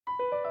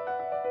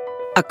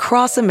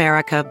Across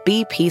America,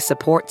 BP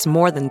supports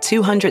more than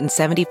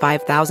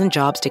 275,000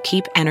 jobs to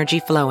keep energy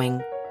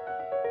flowing.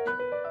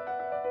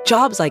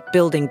 Jobs like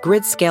building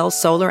grid-scale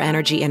solar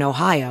energy in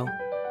Ohio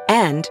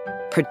and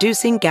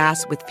producing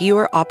gas with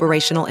fewer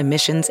operational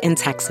emissions in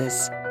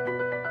Texas.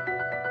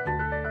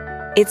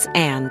 It's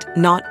and,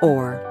 not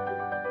or.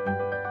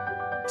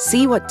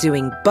 See what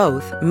doing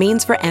both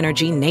means for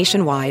energy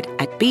nationwide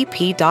at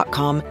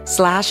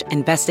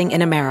bp.com/investing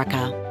in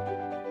America.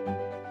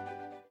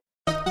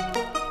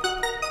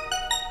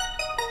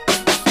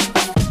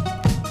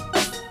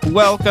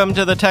 Welcome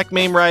to the Tech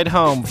Meme Ride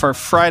Home for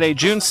Friday,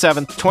 June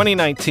 7th,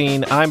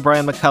 2019. I'm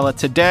Brian McCullough.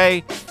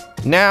 Today,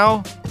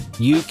 now,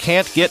 you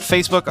can't get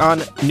Facebook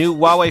on new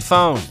Huawei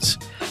phones.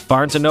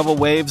 Barnes & Noble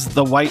waves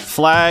the white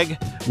flag.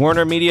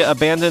 Warner Media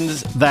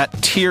abandons that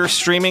tier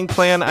streaming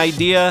plan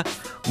idea.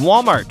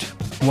 Walmart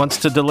wants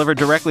to deliver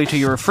directly to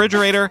your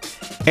refrigerator.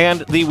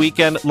 And the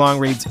weekend long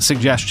reads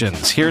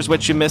suggestions. Here's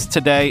what you missed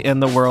today in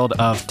the world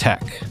of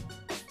tech.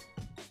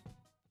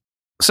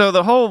 So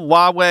the whole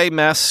Huawei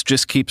mess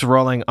just keeps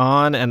rolling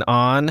on and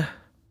on.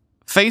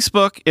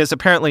 Facebook is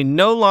apparently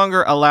no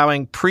longer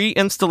allowing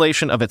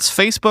pre-installation of its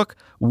Facebook,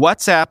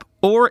 WhatsApp,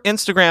 or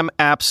Instagram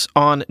apps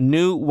on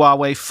new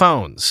Huawei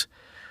phones.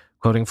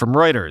 Quoting from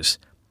Reuters,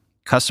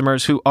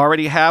 customers who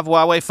already have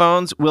Huawei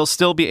phones will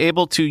still be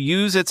able to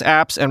use its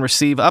apps and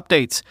receive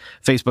updates,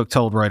 Facebook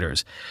told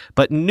Reuters.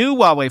 But new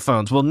Huawei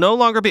phones will no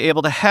longer be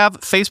able to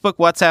have Facebook,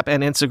 WhatsApp,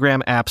 and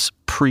Instagram apps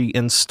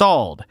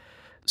pre-installed.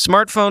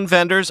 Smartphone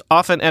vendors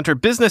often enter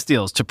business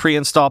deals to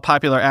pre-install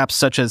popular apps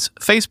such as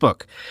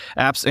Facebook.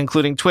 Apps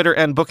including Twitter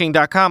and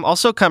Booking.com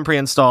also come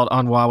pre-installed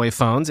on Huawei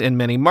phones in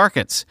many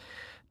markets.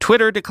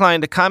 Twitter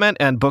declined to comment,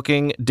 and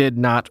Booking did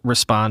not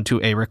respond to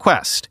a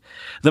request.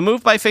 The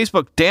move by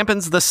Facebook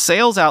dampens the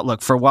sales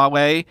outlook for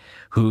Huawei,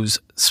 whose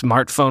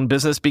smartphone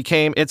business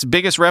became its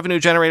biggest revenue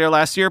generator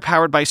last year,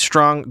 powered by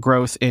strong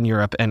growth in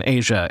Europe and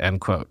Asia,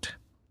 end quote.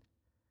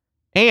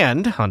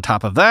 And, on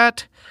top of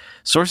that,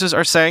 sources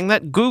are saying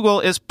that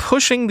Google is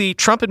pushing the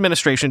Trump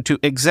administration to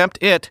exempt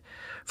it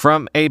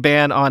from a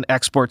ban on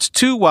exports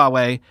to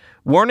Huawei,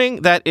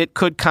 warning that it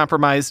could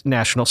compromise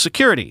national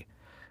security.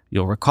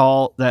 You'll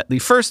recall that the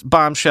first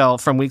bombshell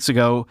from weeks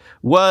ago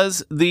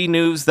was the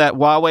news that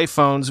Huawei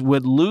phones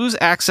would lose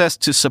access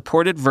to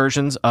supported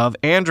versions of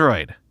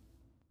Android.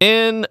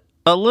 In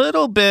a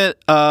little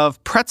bit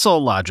of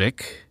pretzel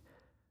logic,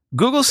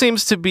 Google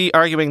seems to be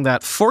arguing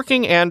that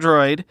forking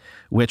Android,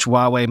 which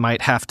Huawei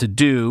might have to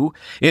do,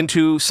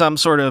 into some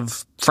sort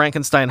of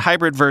Frankenstein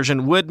hybrid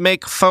version would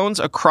make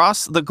phones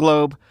across the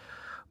globe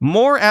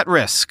more at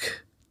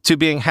risk to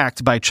being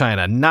hacked by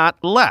China,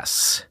 not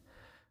less.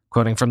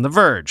 Quoting from The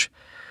Verge,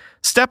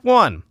 Step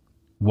 1.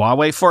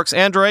 Huawei forks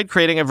Android,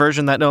 creating a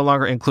version that no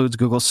longer includes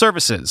Google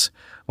services.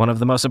 One of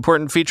the most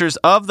important features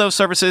of those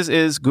services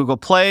is Google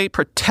Play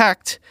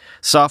Protect,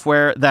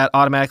 software that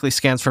automatically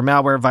scans for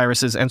malware,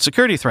 viruses, and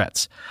security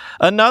threats.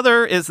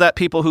 Another is that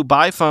people who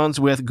buy phones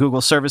with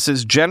Google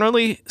services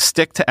generally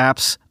stick to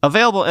apps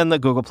available in the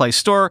Google Play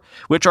Store,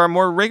 which are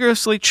more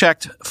rigorously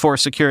checked for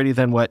security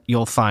than what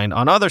you'll find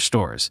on other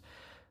stores.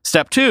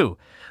 Step 2.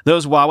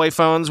 Those Huawei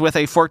phones with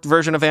a forked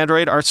version of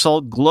Android are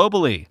sold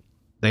globally.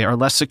 They are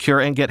less secure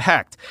and get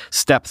hacked.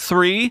 Step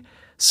 3.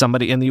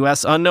 Somebody in the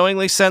U.S.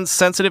 unknowingly sends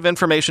sensitive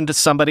information to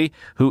somebody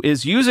who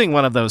is using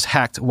one of those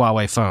hacked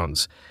Huawei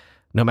phones.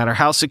 No matter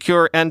how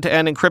secure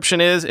end-to-end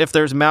encryption is, if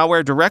there's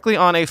malware directly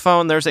on a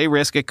phone, there's a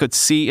risk it could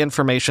see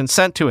information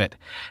sent to it.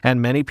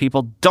 And many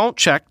people don't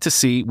check to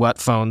see what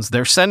phones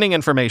they're sending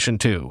information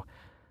to.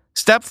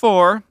 Step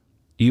 4.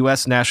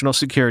 U.S. national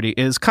security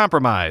is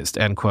compromised,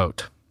 end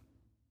quote.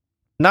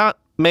 Not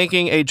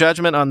making a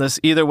judgment on this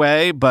either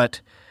way,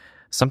 but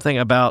something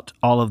about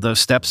all of those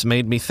steps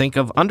made me think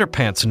of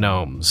underpants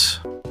gnomes.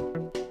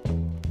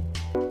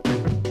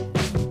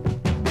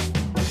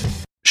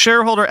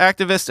 Shareholder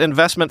activist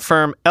investment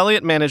firm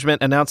Elliott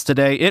Management announced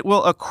today it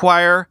will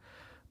acquire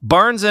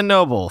Barnes &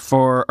 Noble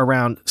for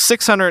around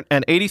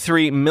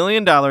 $683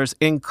 million,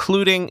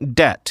 including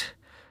debt.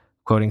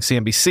 Quoting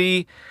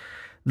CNBC,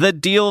 the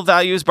deal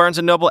values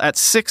Barnes & Noble at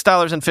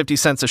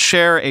 $6.50 a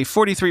share, a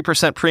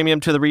 43% premium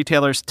to the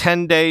retailer's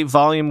 10-day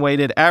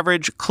volume-weighted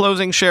average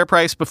closing share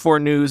price before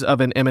news of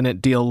an imminent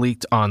deal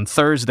leaked on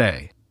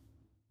Thursday.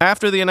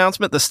 After the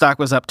announcement, the stock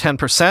was up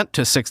 10%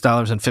 to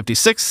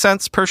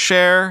 $6.56 per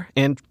share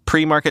in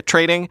pre-market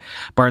trading.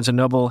 Barnes &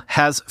 Noble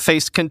has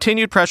faced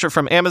continued pressure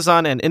from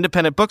Amazon and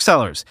independent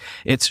booksellers.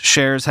 Its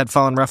shares had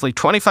fallen roughly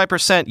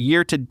 25%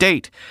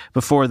 year-to-date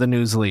before the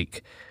news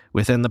leak.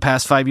 Within the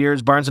past 5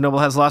 years, Barnes & Noble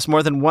has lost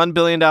more than $1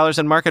 billion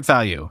in market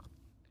value.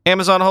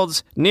 Amazon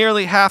holds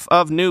nearly half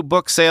of new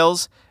book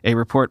sales, a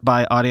report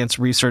by audience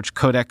research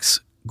Codex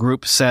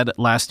Group said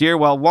last year,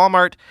 while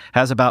Walmart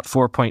has about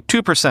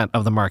 4.2%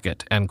 of the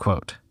market, end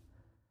quote.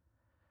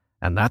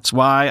 And that's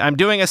why I'm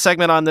doing a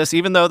segment on this,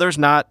 even though there's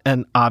not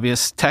an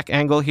obvious tech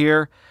angle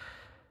here.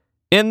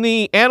 In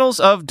the annals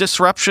of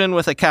disruption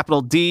with a capital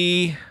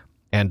D,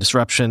 and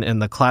disruption in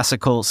the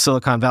classical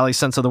Silicon Valley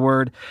sense of the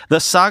word, the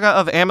saga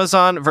of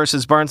Amazon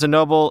versus Barnes &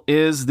 Noble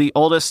is the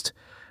oldest,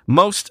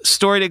 most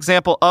storied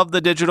example of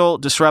the digital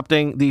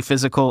disrupting the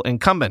physical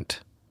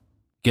incumbent.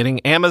 Getting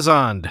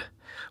Amazoned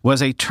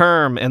was a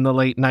term in the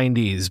late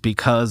 90s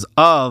because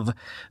of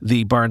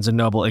the Barnes &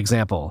 Noble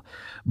example.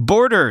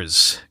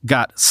 Borders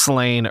got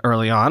slain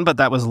early on, but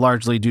that was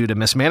largely due to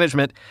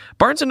mismanagement.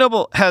 Barnes &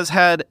 Noble has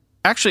had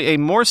actually a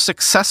more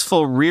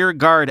successful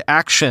rearguard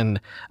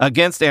action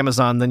against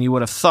Amazon than you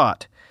would have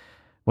thought.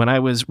 When I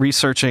was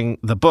researching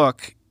the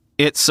book,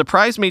 it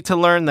surprised me to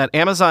learn that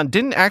Amazon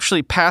didn't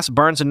actually pass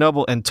Barnes &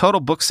 Noble in total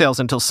book sales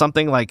until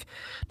something like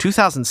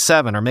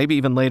 2007, or maybe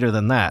even later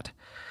than that.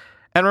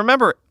 And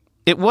remember,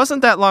 it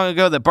wasn't that long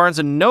ago that Barnes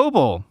 &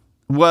 Noble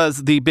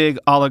was the big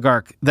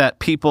oligarch that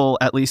people,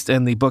 at least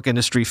in the book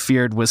industry,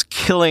 feared was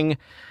killing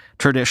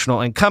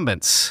traditional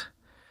incumbents.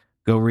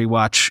 Go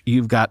rewatch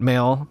You've Got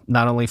Mail,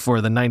 not only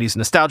for the 90s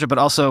nostalgia, but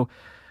also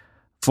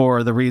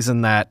for the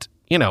reason that,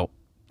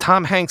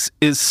 Tom Hanks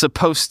is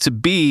supposed to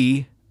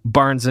be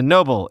Barnes &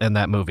 Noble in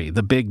that movie,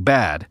 the big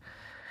bad.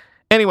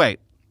 Anyway,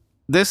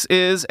 this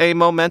is a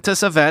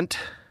momentous event.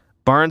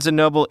 Barnes &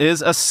 Noble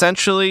is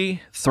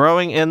essentially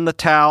throwing in the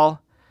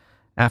towel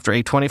after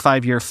a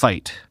 25-year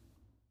fight.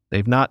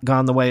 They've not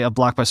gone the way of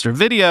Blockbuster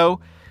Video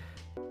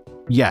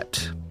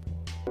yet.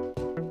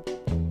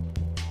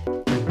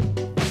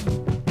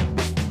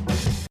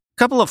 A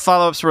couple of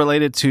follow-ups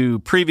related to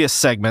previous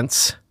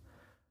segments.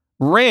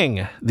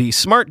 Ring, the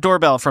smart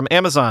doorbell from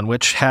Amazon,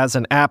 which has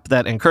an app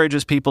that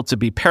encourages people to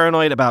be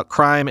paranoid about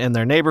crime in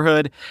their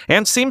neighborhood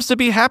and seems to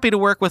be happy to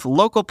work with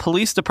local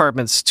police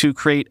departments to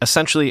create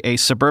essentially a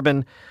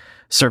suburban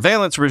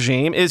surveillance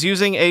regime, is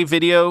using a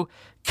video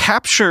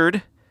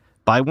captured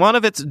by one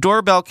of its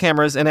doorbell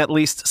cameras in at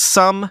least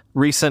some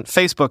recent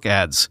Facebook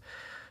ads.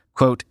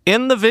 Quote,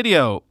 "In the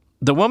video,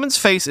 the woman's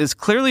face is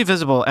clearly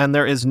visible and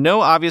there is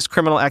no obvious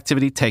criminal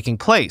activity taking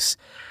place.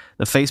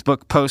 The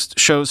Facebook post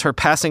shows her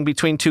passing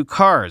between two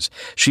cars.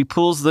 She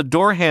pulls the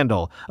door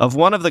handle of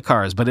one of the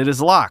cars, but it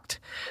is locked.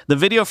 The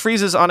video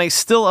freezes on a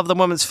still of the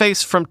woman's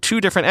face from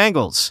two different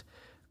angles.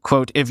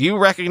 Quote, if you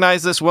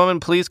recognize this woman,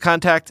 please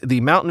contact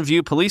the Mountain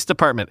View Police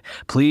Department.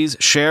 Please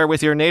share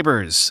with your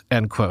neighbors,"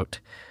 end quote.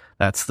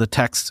 That's the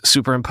text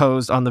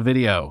superimposed on the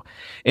video.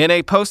 In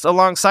a post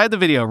alongside the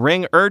video,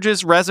 Ring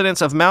urges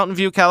residents of Mountain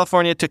View,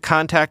 California to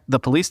contact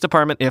the police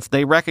department if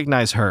they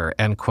recognize her,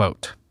 end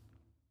quote.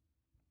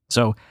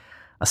 So,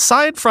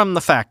 aside from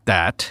the fact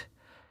that,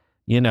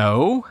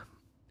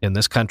 in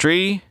this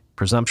country,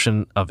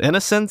 presumption of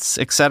innocence,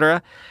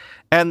 etc.,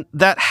 and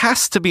that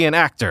has to be an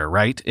actor,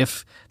 right?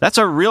 If that's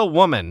a real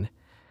woman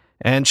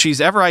and she's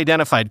ever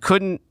identified,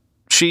 couldn't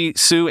she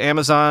sue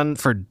Amazon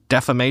for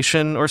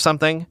defamation or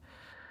something?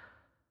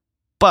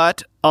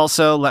 But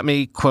also, let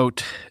me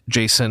quote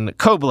Jason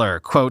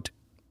Kobler, quote,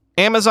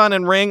 "Amazon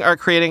and Ring are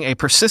creating a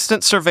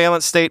persistent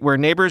surveillance state where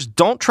neighbors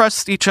don't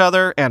trust each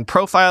other and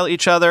profile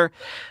each other.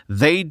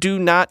 They do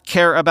not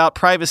care about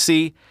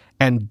privacy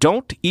and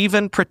don't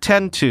even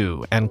pretend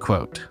to," end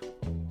quote.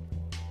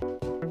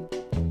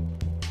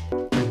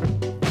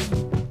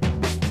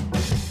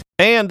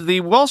 And the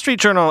Wall Street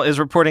Journal is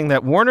reporting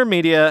that Warner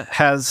Media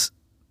has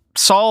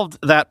solved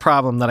that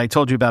problem that I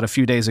told you about a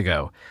few days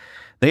ago.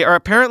 They are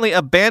apparently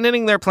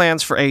abandoning their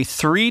plans for a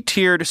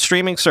 3-tiered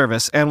streaming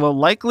service and will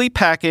likely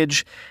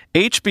package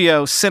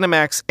HBO,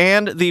 Cinemax,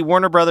 and the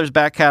Warner Brothers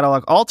back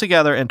catalog all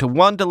together into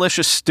one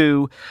delicious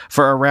stew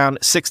for around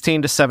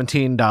 $16 to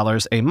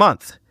 $17 a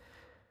month,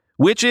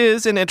 which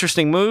is an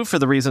interesting move for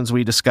the reasons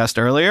we discussed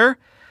earlier.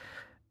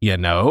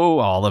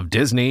 All of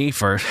Disney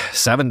for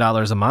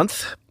 $7 a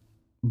month.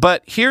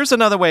 But here's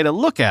another way to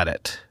look at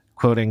it,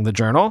 quoting the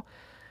Journal.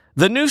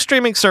 The new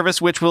streaming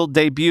service, which will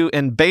debut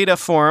in beta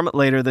form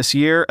later this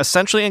year,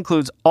 essentially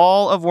includes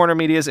all of Warner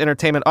Media's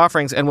entertainment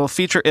offerings and will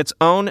feature its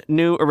own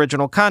new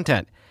original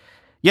content.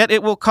 Yet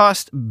it will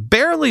cost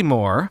barely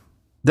more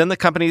than the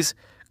company's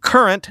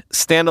current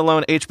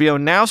standalone HBO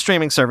Now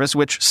streaming service,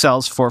 which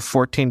sells for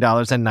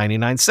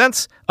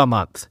 $14.99 a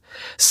month.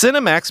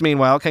 Cinemax,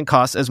 meanwhile, can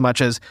cost as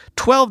much as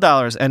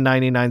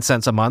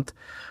 $12.99 a month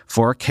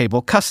for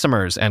cable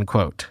customers, end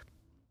quote.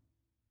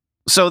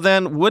 So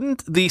then,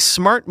 wouldn't the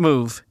smart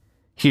move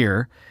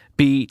here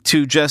be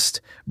to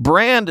just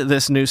brand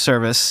this new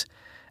service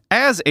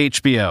as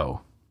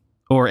HBO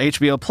or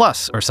HBO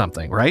Plus or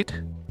something, right?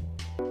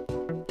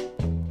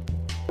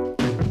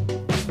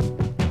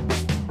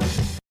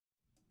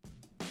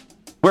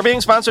 We're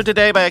being sponsored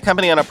today by a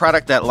company on a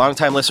product that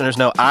longtime listeners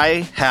know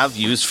I have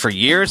used for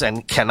years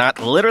and cannot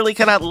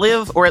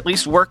live or at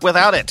least work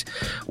without it.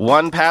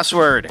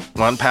 1Password.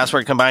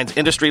 1Password combines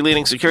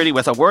industry-leading security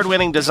with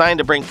award-winning design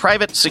to bring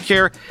private,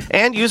 secure,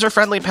 and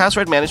user-friendly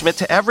password management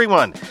to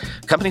everyone.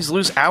 Companies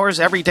lose hours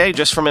every day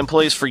just from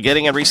employees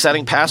forgetting and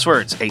resetting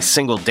passwords. A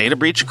single data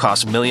breach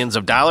costs millions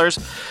of dollars.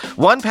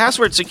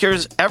 1Password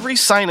secures every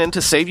sign-in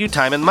to save you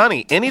time and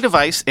money. Any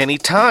device,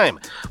 anytime.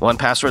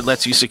 1Password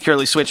lets you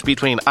securely switch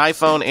between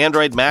iPhone, iPhone,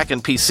 Android, Mac,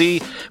 and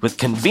PC with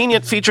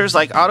convenient features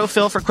like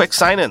autofill for quick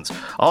sign-ins.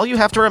 All you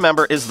have to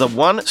remember is the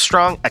one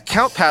strong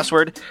account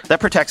password that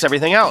protects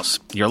everything else.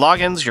 Your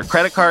logins, your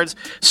credit cards,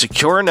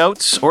 secure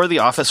notes, or the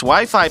office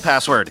Wi-Fi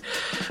password.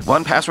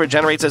 1Password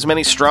generates as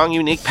many strong,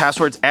 unique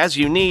passwords as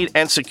you need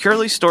and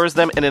securely stores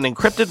them in an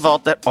encrypted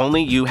vault that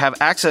only you have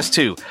access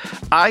to.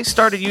 I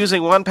started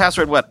using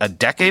 1Password, a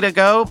decade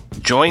ago?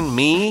 Join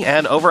me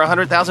and over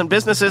 100,000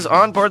 businesses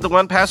on board the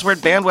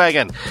 1Password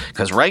bandwagon.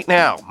 Because right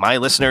now, my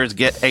listeners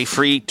get a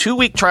free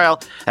 2-week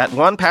trial at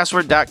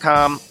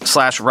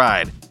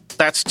 1password.com/ride.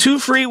 That's 2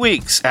 free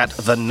weeks at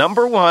the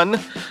number 1,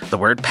 the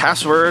word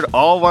password,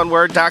 all one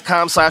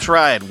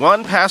word.com/ride.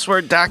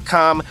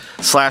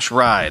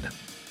 1password.com/ride.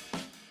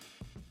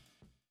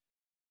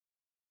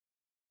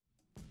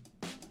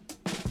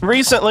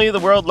 Recently, the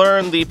world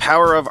learned the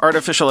power of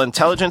artificial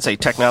intelligence, a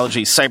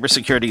technology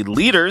cybersecurity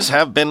leaders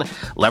have been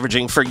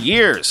leveraging for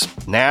years.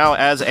 Now,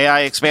 as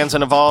AI expands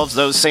and evolves,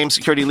 those same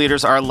security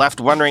leaders are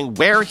left wondering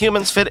where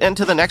humans fit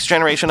into the next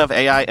generation of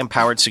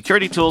AI-empowered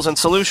security tools and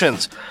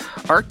solutions.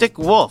 Arctic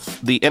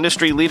Wolf, the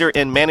industry leader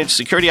in managed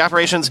security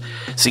operations,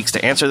 seeks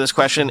to answer this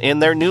question in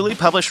their newly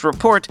published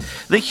report,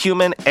 The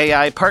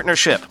Human-AI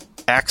Partnership.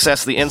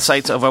 Access the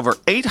insights of over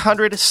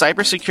 800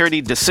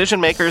 cybersecurity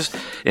decision-makers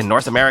in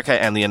North America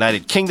and the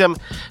United Kingdom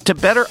to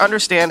better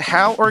understand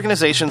how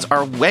organizations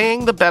are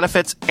weighing the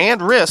benefits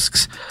and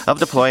risks of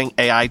deploying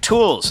AI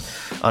tools.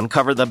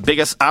 Uncover the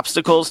biggest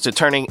obstacles to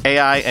turning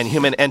AI and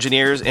human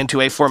engineers into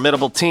a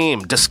formidable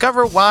team.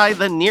 Discover why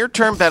the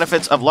near-term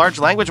benefits of large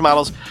language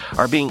models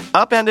are being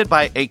upended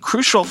by a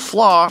crucial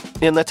flaw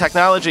in the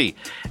technology.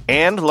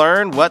 And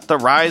learn what the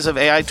rise of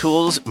AI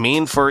tools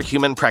mean for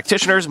human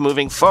practitioners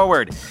moving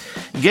forward.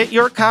 Get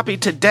your copy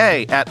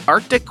today at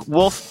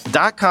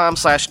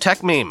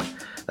arcticwolf.com/techmeme.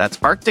 That's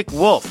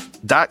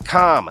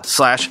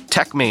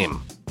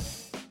arcticwolf.com/techmeme.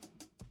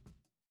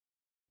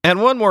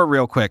 And one more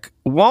real quick.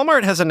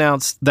 Walmart has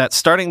announced that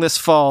starting this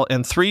fall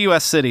in 3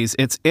 U.S. cities,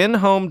 its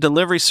in-home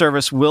delivery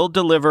service will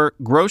deliver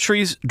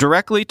groceries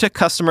directly to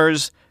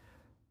customers'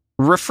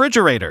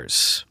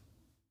 refrigerators,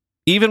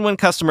 even when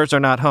customers are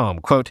not home.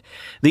 Quote,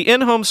 the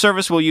in-home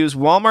service will use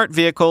Walmart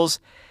vehicles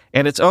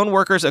and its own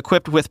workers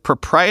equipped with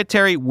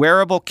proprietary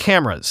wearable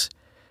cameras.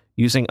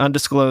 Using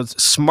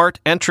undisclosed smart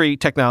entry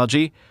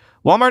technology,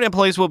 Walmart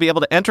employees will be able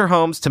to enter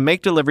homes to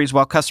make deliveries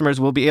while customers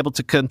will be able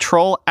to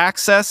control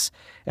access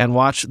and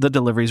watch the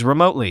deliveries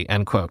remotely,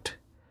 end quote.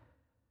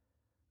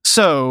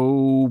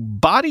 So,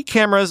 body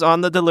cameras on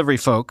the delivery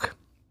folk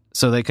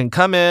so they can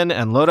come in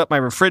and load up my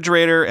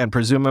refrigerator and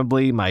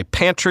presumably my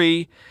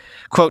pantry.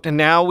 Quote, and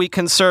now we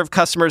can serve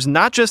customers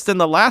not just in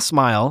the last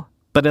mile,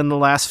 but in the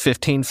last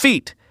 15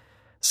 feet,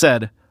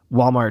 said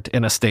Walmart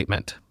in a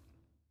statement.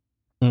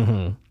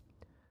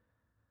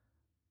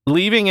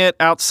 Leaving it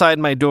outside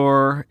my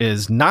door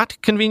is not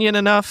convenient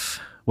enough.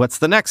 What's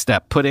the next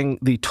step? Putting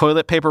the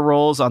toilet paper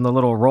rolls on the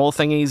little roll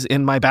thingies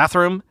in my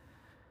bathroom?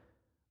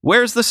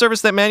 Where's the service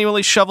that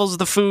manually shovels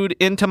the food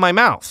into my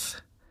mouth?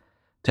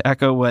 To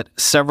echo what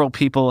several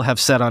people have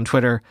said on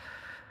Twitter,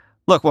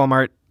 look,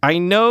 Walmart, I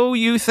know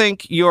you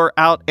think you're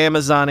out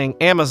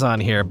Amazoning Amazon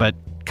here, but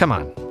come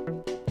on.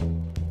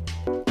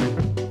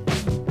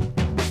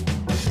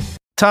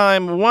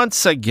 Time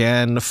once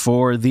again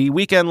for the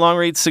weekend long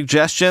read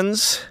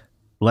suggestions.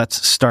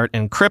 Let's start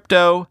in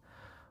crypto.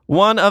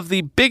 One of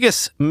the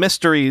biggest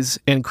mysteries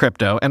in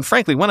crypto, and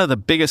frankly, one of the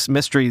biggest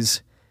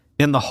mysteries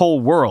in the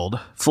whole world,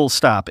 full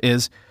stop,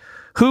 is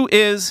who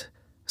is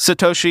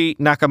Satoshi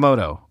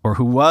Nakamoto, or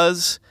who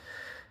was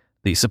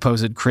the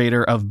supposed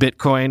creator of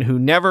Bitcoin, who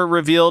never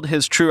revealed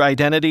his true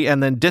identity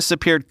and then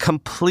disappeared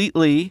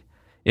completely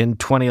in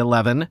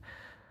 2011.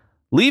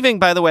 Leaving,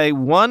 by the way,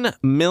 1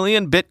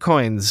 million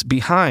Bitcoins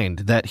behind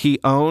that he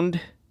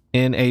owned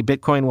in a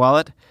Bitcoin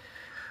wallet.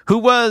 Who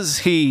was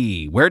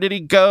he? Where did he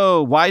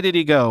go? Why did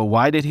he go?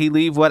 Why did he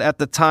leave what at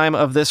the time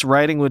of this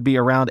writing would be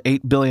around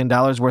 $8 billion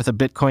worth of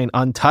Bitcoin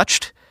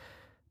untouched?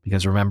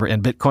 Because remember,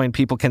 in Bitcoin,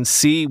 people can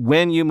see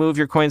when you move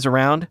your coins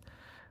around.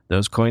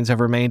 Those coins have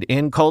remained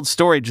in cold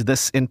storage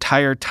this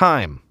entire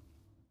time.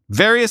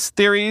 Various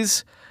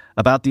theories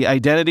about the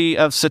identity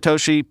of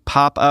Satoshi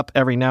pop up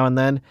every now and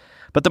then.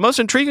 But the most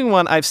intriguing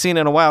one I've seen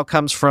in a while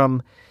comes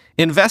from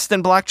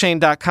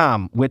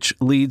investinblockchain.com, which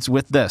leads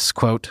with this,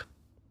 quote,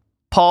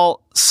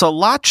 Paul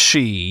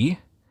Solotshi,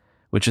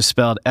 which is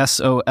spelled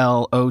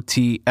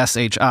Solotshi,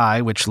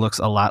 which looks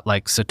a lot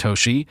like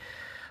Satoshi.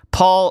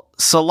 Paul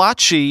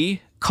Solotshi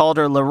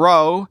Calder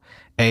Leroux,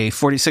 a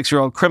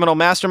 46-year-old criminal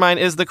mastermind,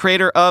 is the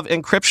creator of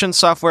encryption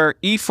software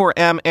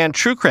E4M and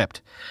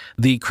TrueCrypt,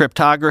 the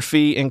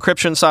cryptography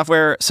encryption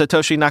software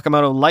Satoshi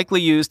Nakamoto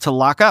likely used to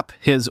lock up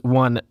his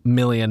 1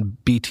 million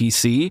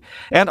BTC,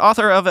 and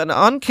author of an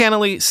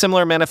uncannily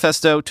similar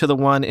manifesto to the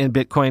one in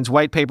Bitcoin's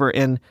white paper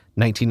in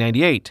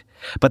 1998.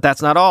 But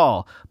that's not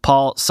all.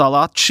 Paul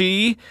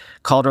Solotshi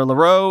Calder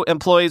Leroux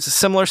employs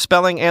similar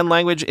spelling and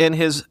language in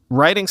his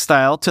writing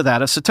style to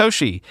that of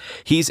Satoshi.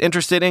 He's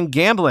interested in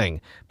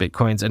gambling.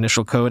 Bitcoin's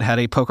initial code had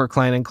a poker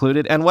client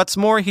included, and what's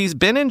more, he's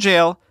been in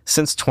jail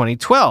since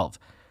 2012.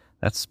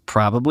 That's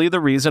probably the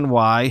reason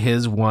why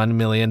his 1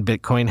 million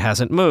Bitcoin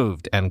hasn't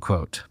moved, end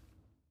quote.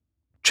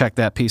 Check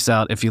that piece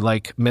out if you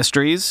like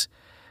mysteries.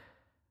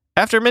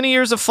 After many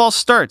years of false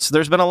starts,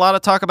 there's been a lot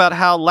of talk about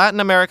how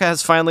Latin America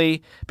has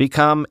finally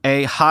become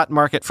a hot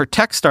market for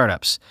tech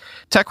startups.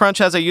 TechCrunch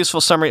has a useful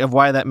summary of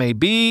why that may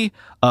be,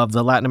 of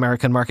the Latin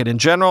American market in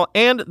general,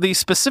 and the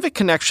specific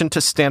connection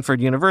to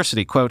Stanford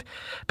University. Quote,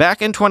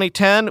 back in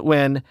 2010,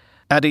 when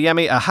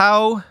Adeyemi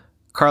Ahau,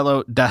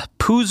 Carlo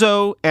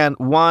Dapuzzo, and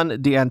Juan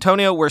de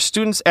Antonio were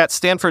students at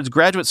Stanford's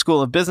Graduate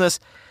School of Business,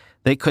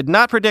 they could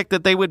not predict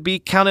that they would be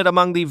counted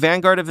among the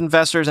vanguard of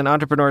investors and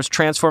entrepreneurs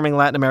transforming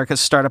Latin America's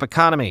startup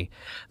economy.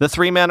 The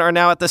three men are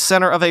now at the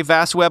center of a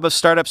vast web of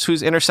startups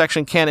whose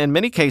intersection can, in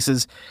many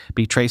cases,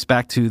 be traced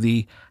back to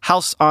the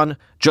house on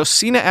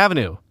Josina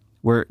Avenue,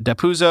 where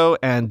Dapuzzo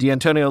and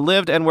D'Antonio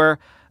lived and where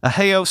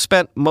Ahau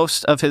spent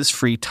most of his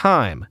free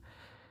time.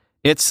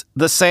 It's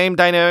the same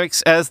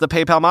dynamics as the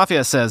PayPal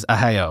Mafia, says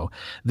Ahau.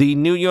 The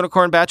new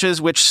unicorn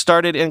batches, which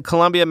started in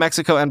Colombia,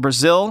 Mexico, and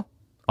Brazil,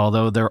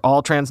 although they're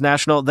all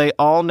transnational, they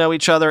all know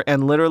each other,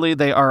 and literally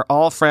they are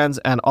all friends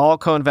and all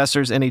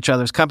co-investors in each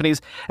other's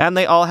companies, and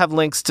they all have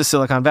links to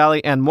Silicon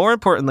Valley and, more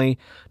importantly,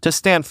 to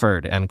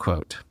Stanford, end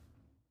quote.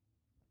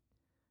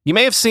 You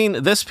may have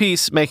seen this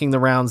piece making the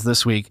rounds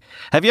this week.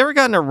 Have you ever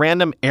gotten a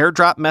random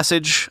airdrop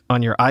message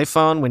on your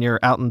iPhone when you're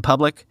out in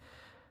public?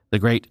 The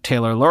great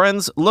Taylor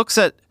Lorenz looks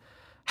at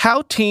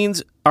how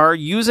teens are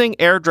using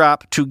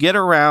airdrop to get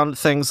around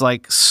things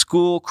like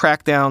school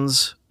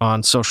crackdowns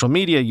on social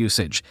media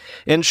usage.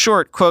 In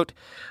short, quote,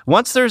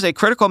 once there's a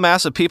critical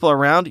mass of people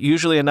around,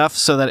 usually enough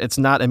so that it's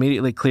not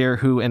immediately clear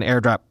who an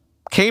airdrop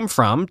came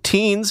from,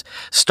 teens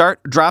start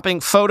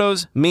dropping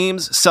photos,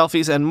 memes,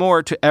 selfies, and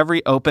more to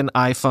every open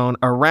iPhone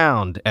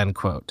around, end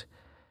quote.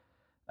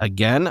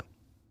 Again,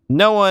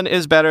 no one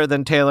is better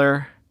than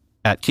Taylor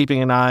at keeping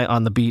an eye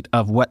on the beat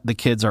of what the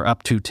kids are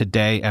up to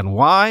today and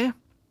why.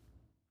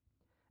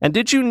 And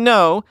did you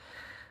know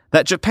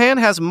that Japan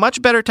has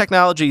much better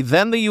technology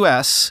than the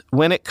U.S.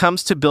 when it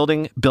comes to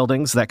building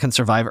buildings that can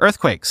survive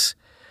earthquakes?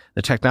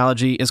 The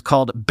technology is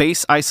called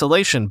base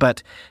isolation,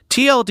 but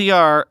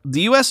TLDR,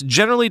 the U.S.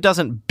 generally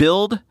doesn't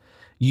build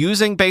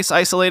using base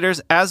isolators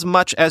as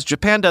much as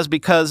Japan does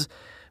because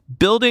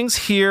buildings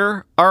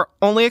here are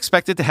only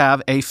expected to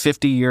have a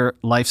 50-year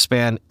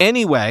lifespan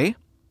anyway.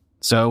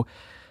 So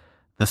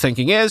the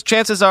thinking is,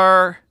 chances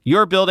are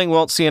your building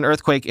won't see an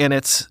earthquake in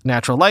its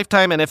natural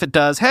lifetime, and if it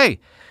does, hey,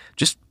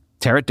 just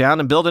tear it down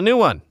and build a new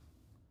one.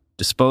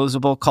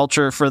 Disposable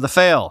culture for the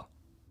fail.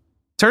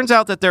 Turns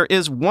out that there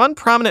is one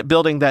prominent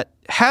building that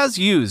has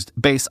used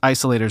base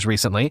isolators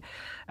recently,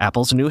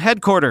 Apple's new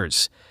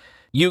headquarters.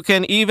 You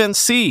can even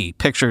see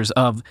pictures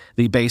of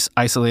the base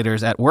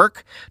isolators at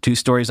work, 2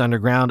 stories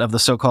underground of the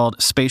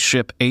so-called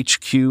spaceship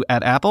HQ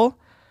at Apple.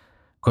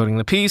 Quoting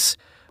the piece,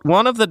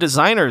 one of the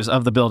designers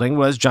of the building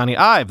was Johnny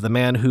Ive, the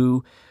man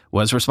who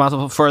was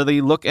responsible for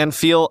the look and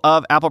feel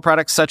of Apple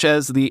products such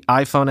as the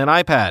iPhone and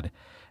iPad.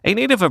 A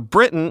native of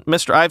Britain,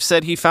 Mr. Ive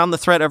said he found the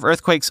threat of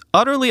earthquakes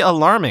utterly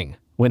alarming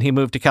when he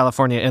moved to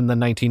California in the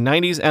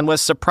 1990s and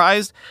was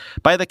surprised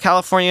by the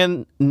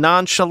Californian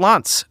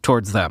nonchalance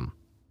towards them.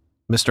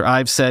 Mr.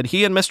 Ive said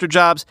he and Mr.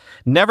 Jobs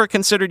never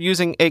considered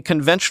using a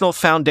conventional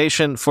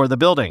foundation for the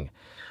building.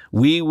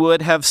 We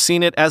would have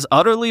seen it as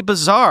utterly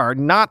bizarre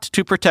not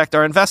to protect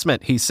our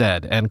investment, he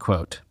said, end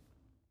quote.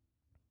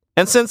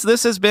 And since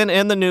this has been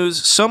in the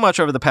news so much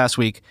over the past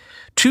week,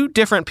 2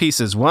 different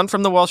pieces, one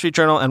from the Wall Street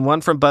Journal and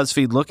one from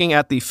BuzzFeed, looking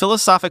at the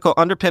philosophical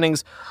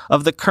underpinnings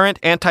of the current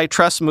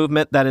antitrust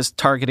movement that is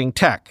targeting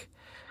tech.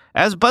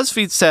 As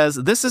BuzzFeed says,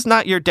 this is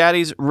not your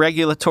daddy's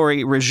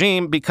regulatory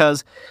regime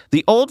because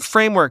the old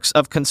frameworks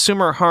of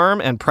consumer harm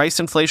and price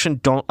inflation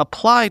don't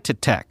apply to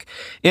tech.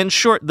 In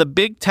short, the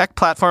big tech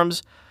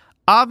platforms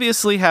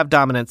obviously have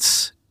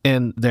dominance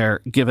in their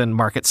given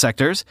market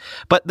sectors,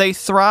 but they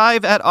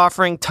thrive at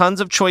offering tons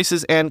of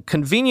choices and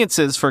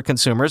conveniences for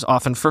consumers,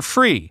 often for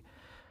free.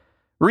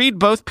 Read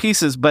both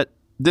pieces, but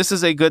this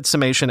is a good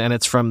summation, and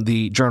it's from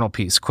the Journal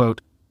piece.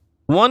 Quote,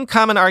 one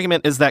common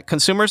argument is that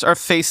consumers are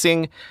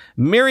facing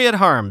myriad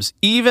harms,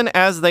 even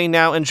as they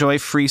now enjoy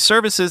free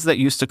services that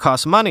used to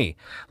cost money,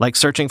 like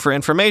searching for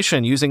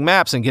information, using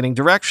maps and getting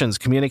directions,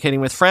 communicating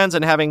with friends,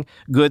 and having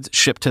goods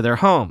shipped to their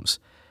homes.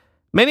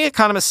 Many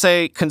economists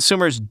say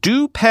consumers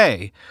do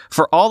pay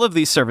for all of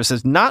these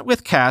services, not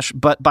with cash,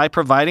 but by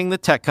providing the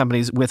tech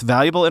companies with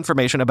valuable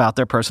information about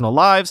their personal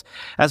lives,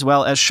 as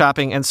well as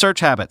shopping and search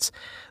habits.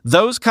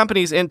 Those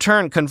companies, in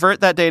turn, convert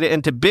that data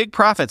into big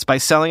profits by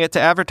selling it to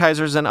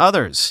advertisers and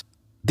others.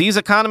 These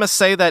economists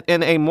say that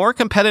in a more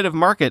competitive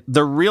market,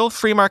 the real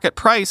free market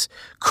price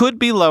could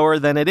be lower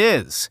than it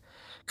is.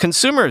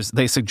 Consumers,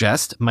 they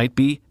suggest, might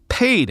be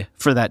paid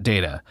for that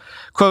data.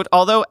 Quote,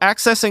 although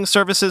accessing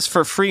services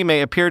for free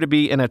may appear to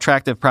be an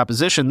attractive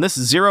proposition, this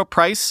zero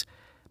price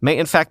may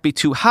in fact be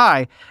too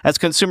high, as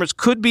consumers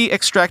could be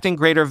extracting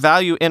greater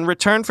value in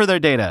return for their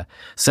data,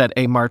 said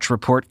a March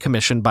report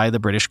commissioned by the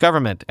British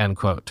government, end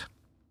quote.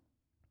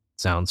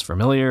 Sounds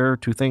familiar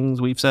to things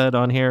we've said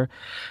on here.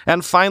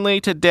 And finally,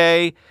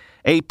 today,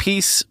 a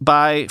piece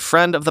by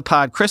friend of the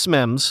pod, Chris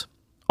Mims,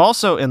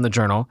 also in the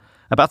Journal,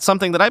 about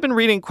something that I've been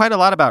reading quite a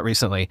lot about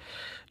recently.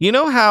 You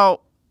know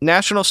how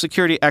national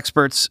security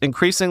experts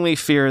increasingly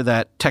fear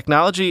that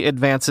technology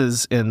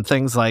advances in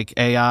things like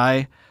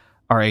AI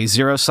are a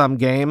zero-sum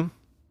game?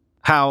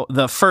 How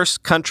the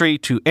first country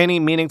to any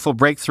meaningful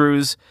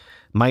breakthroughs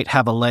might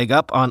have a leg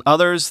up on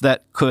others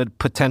that could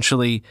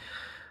potentially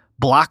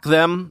block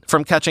them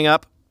from catching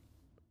up?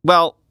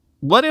 Well,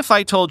 what if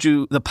I told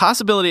you the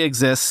possibility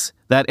exists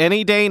that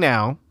any day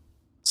now,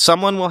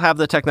 someone will have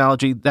the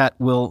technology that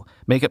will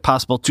make it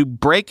possible to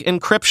break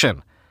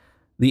encryption,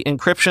 the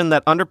encryption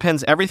that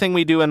underpins everything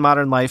we do in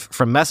modern life,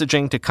 from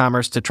messaging to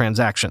commerce to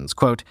transactions.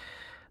 Quote,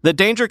 "The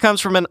danger comes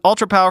from an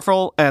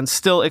ultra-powerful and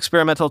still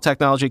experimental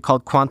technology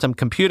called quantum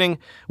computing,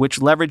 which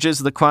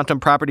leverages the quantum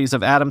properties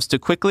of atoms to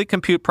quickly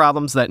compute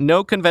problems that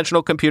no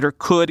conventional computer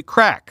could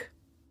crack.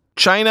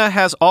 China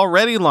has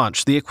already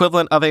launched the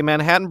equivalent of a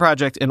Manhattan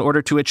Project in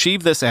order to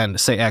achieve this end,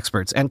 say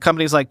experts, and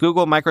companies like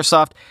Google,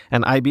 Microsoft,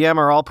 and IBM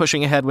are all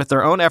pushing ahead with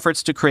their own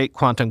efforts to create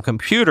quantum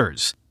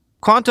computers.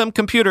 Quantum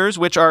computers,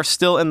 which are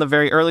still in the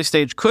very early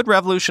stage, could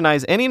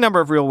revolutionize any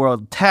number of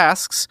real-world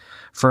tasks,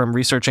 from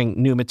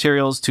researching new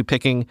materials to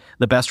picking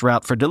the best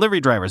route for delivery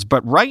drivers.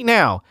 But right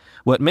now,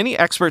 what many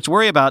experts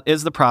worry about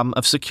is the problem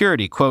of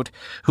security. Quote,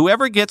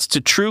 whoever gets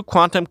to true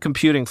quantum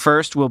computing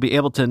first will be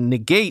able to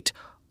negate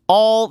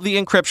all the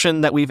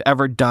encryption that we've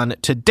ever done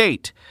to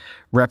date,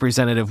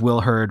 Representative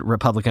Will Hurd,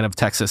 Republican of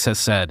Texas, has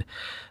said.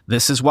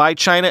 This is why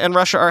China and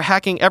Russia are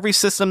hacking every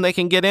system they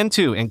can get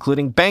into,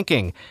 including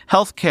banking,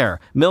 healthcare,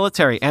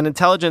 military, and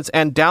intelligence,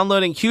 and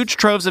downloading huge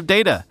troves of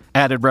data,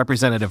 added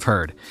Representative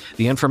Hurd.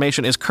 The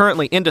information is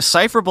currently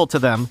indecipherable to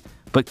them,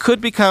 but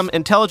could become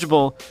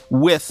intelligible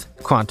with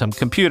quantum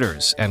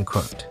computers, end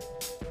quote.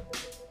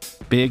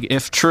 Big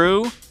if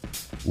true,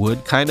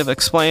 would kind of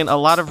explain a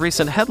lot of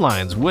recent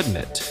headlines, wouldn't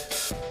it?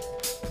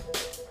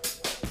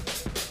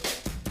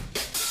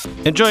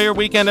 Enjoy your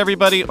weekend,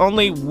 everybody.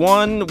 Only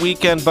one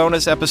weekend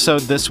bonus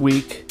episode this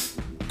week,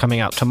 coming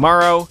out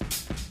tomorrow.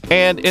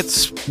 And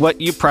it's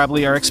what you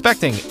probably are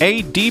expecting.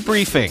 A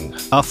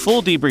debriefing, a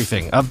full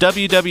debriefing of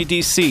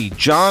WWDC.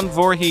 John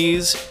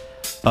Voorhees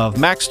of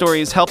Mac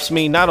Stories helps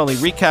me not only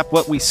recap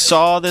what we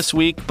saw this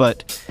week,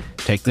 but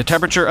take the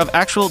temperature of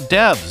actual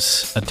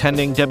devs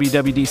attending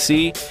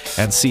WWDC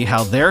and see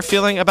how they're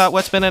feeling about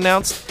what's been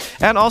announced,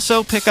 and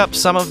also pick up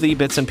some of the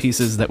bits and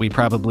pieces that we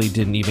probably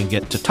didn't even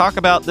get to talk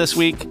about this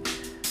week.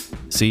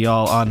 See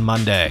y'all on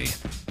Monday.